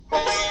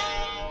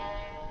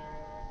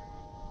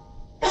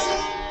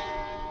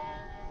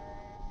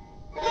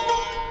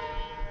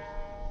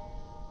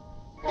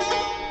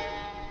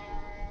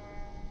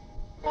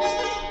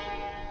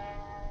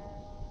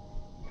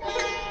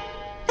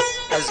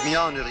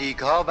میان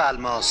ریگ‌ها و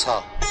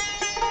الماس‌ها.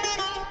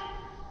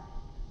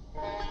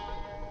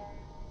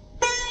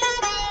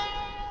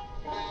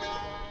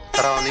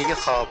 ترانه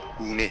خواب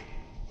گونه.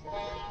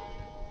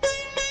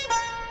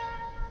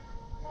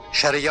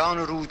 شریان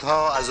و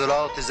رودها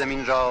عضلات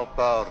زمین را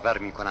بارور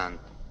می کنند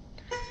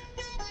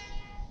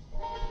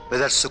و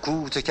در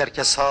سکوت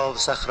کرکس ها و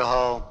صخره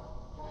ها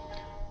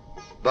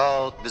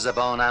باد به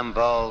زبان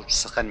امواج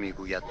سخن می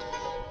گوید.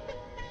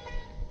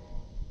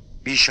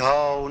 بیشه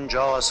ها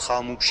اونجا از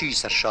خاموشی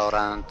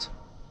سرشارند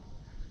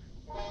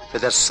و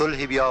در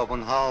صلح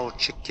بیابان ها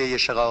چکه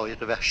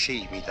شقایق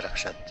وحشی می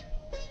درخشد.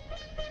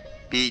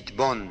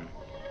 بیابان،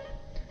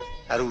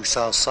 عروس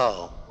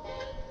آسا،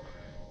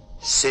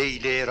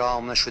 سیل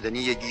رام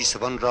نشدنی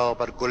گیسوان را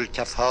بر گل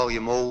کفهای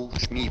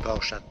موج می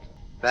پاشد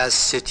و از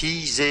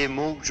ستیز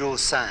موج و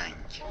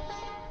سنگ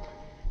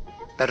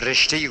بر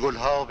رشته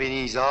گلها به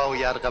نیزه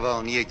های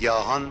ارغوانی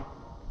گیاهان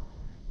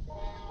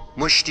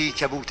مشتی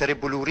کبوتر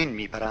بلورین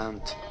می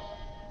پرند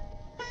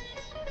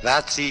و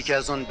عطری که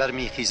از آن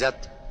برمی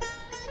خیزد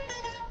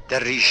در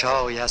ریشه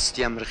های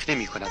هستیم رخنه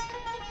می کند.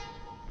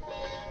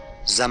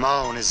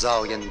 زمان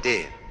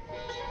زاینده،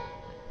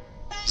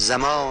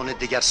 زمان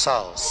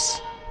دگرساز،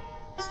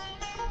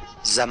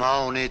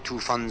 زمان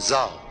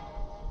طوفان‌زا،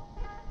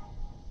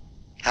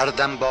 هر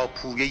دم با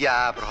پویه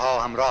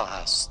ابرها همراه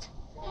است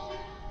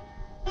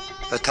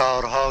و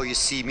تارهای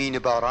سیمین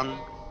باران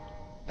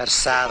بر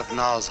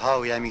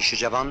سرونازهای همیشه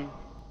جوان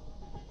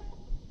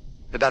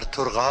و بر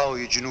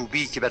ترقه‌های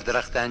جنوبی که بر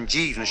درخت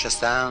انجیر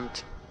نشستند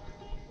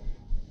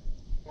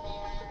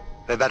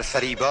و بر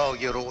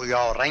فریبای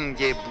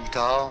رؤیارنگ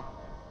بوته‌ها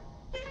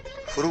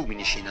فرو می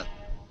نشیند.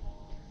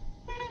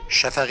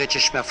 شفق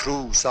چشم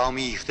افروز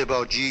آمیخته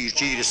با جیر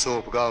جیر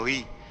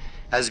صبحگاهی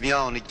از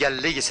میان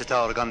گله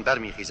ستارگان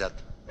برمی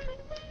خیزد،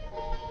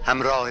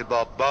 همراه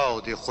با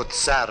باد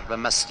خودسر و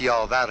مستی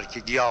آور که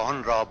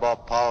گیاهان را با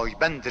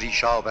پایبند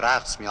ریشه‌ها به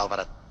رقص می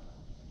آورد.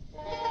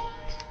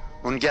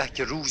 اونگه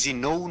که روزی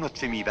نو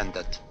نطفه می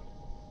بندد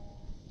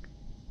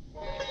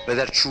و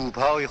در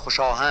چوبهای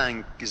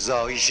خوشاهنگ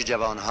زایش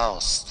جوان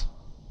هاست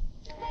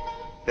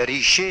و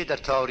ریشه در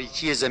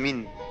تاریکی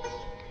زمین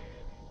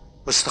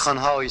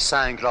استخوان‌های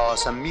سنگ را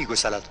آسم می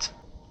گسلد.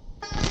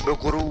 به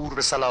غرور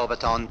به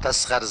صلابت آن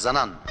تسخر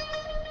زنان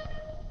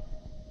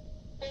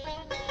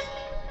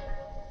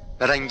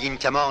و رنگین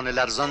کمان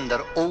لرزان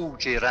در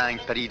اوج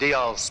رنگ پریده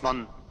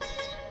آسمان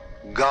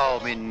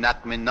گام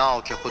نغمه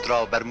ناک خود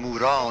را بر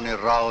موران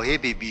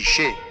راهب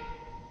بیشه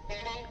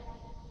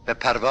و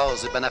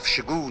پرواز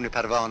بنفشگون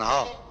پروانه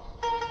ها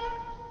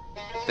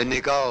و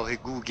نگاه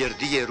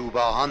گوگردی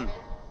روباهان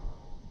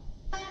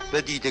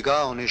و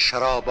دیدگان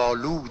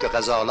شراب‌آلود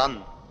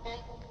غزالان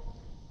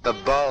و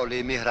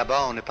بال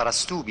مهربان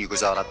پرستو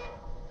می‌گذارد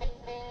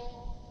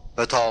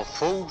و تا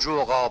فوج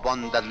و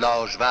عقابان در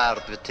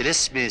لاژورد و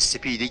طلسم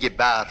سپیده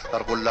برف بر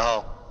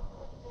قله‌ها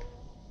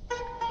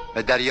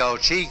و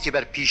دریاچه‌ای که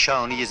بر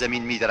پیشانی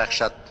زمین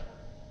می‌درخشد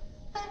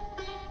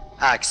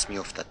عکس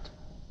می‌افتد.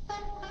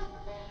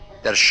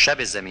 در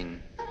شب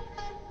زمین،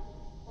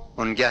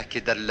 آنگه که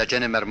در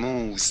لجن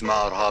مرموز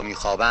مارها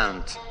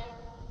می‌خوابند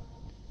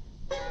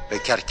و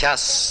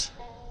کرکس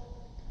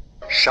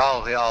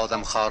شاه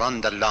آدمخواران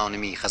در لانه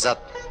می‌خزد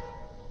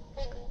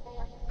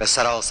و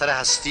سراسر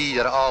هستی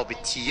در آب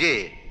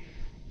تیره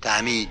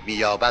تعمید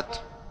می‌یابد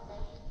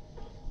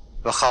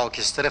و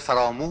خاکستر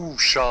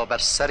فراموش را بر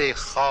سر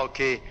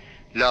خاک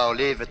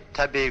لاله و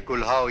تب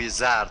گلهای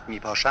زرد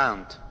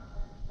می‌پاشند.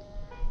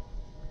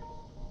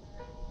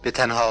 به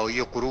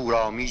تنهایی غرور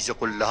آمیز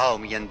قله‌ها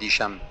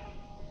می‌اندیشم،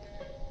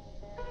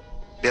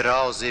 به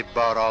راز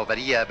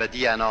بارآوری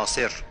ابدی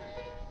عناصر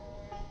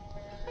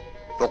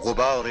و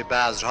غبار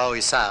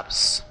بذرهای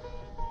سبز.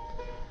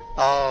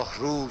 آه،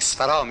 روز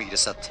فرا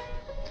می‌رسد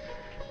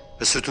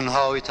و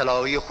ستونهای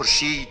طلایی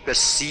خورشید بر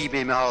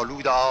سیم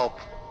مه‌آلود آب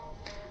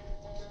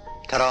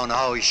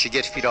ترانه‌های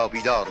شگرفی را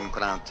بیدار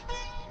می‌کنند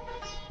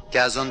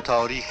که از آن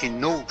تاریخی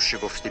نو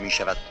شکفته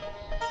می‌شود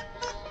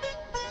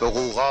و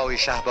غوغای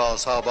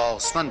شهبازها با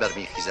آسمان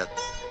برمیخیزد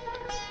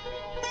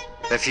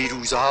و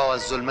فیروزه‌ها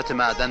از ظلمت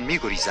معدن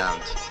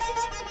می‌گریزند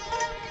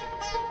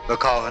و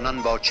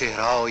کاهنان با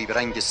چهره‌هایی به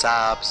رنگ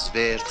سبز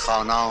ورد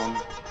خوانان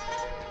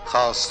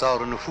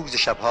خواستار نفوذ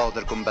شب‌ها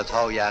در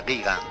گنبدهای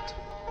عقیقند.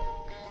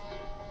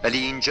 ولی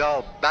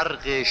اینجا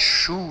برق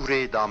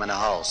شور دامنه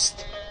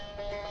هاست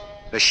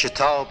و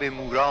شتاب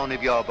موران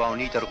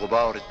بیابانی در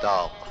غبار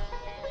داغ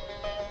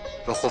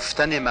و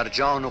خفتن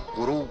مرجان و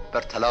غروب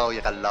بر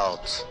طلای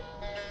غلات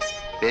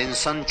به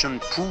انسان چون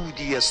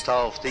پودی از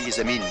تافته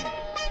زمین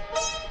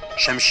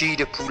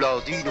شمشیر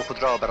پولادین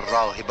خود را بر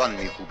راهبان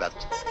می‌کوبد.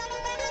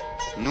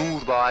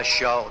 نور با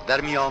اشیاء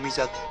در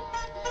می‌آمیزد،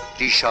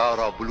 ریشه ها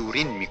را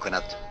بلورین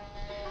می‌کند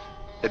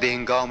و به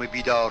هنگام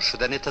بیدار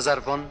شدن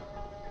تزروان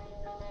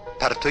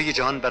پرتوی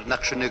جهان بر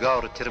نقش و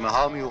نگار ترمه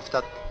ها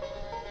می‌افتد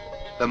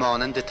و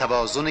مانند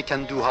توازن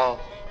کندوها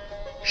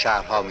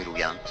شهرها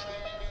می‌رویند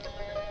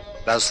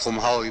و از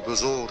خم‌های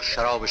بزرگ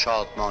شراب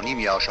شادمانی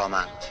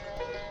می‌آشامند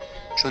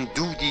چون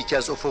دودی که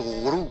از افق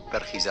غروب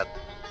برخیزد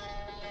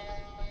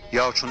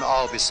یا چون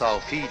آب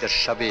صافی در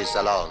شب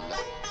زلال،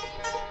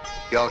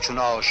 یا چون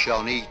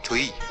آشیانه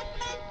تویی.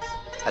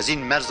 از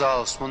این مرز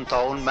آسمان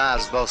تا اون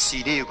مرز با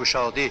سینه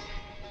گشاده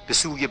به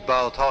سوی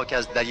بادها که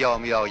از دریا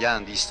می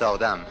آیند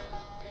ایستادم.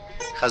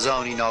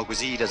 خزانی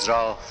ناگزیر از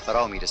راه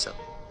فرا می رسد.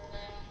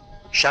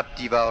 شب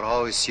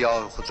دیوارهای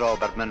سیاه خود را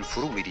بر من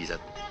فرو می ریزد.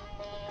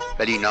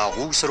 ولی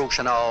ناقوس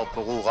روشن آب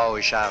و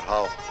غوغای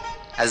شهرها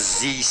از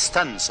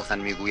زیستن سخن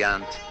می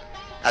گویند،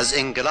 از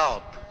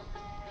انقلاب.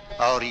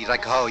 آری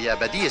رگهای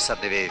ابدی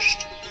سرنوشت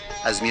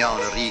از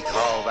میان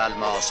ریگها و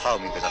الماس ها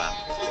می گذرند.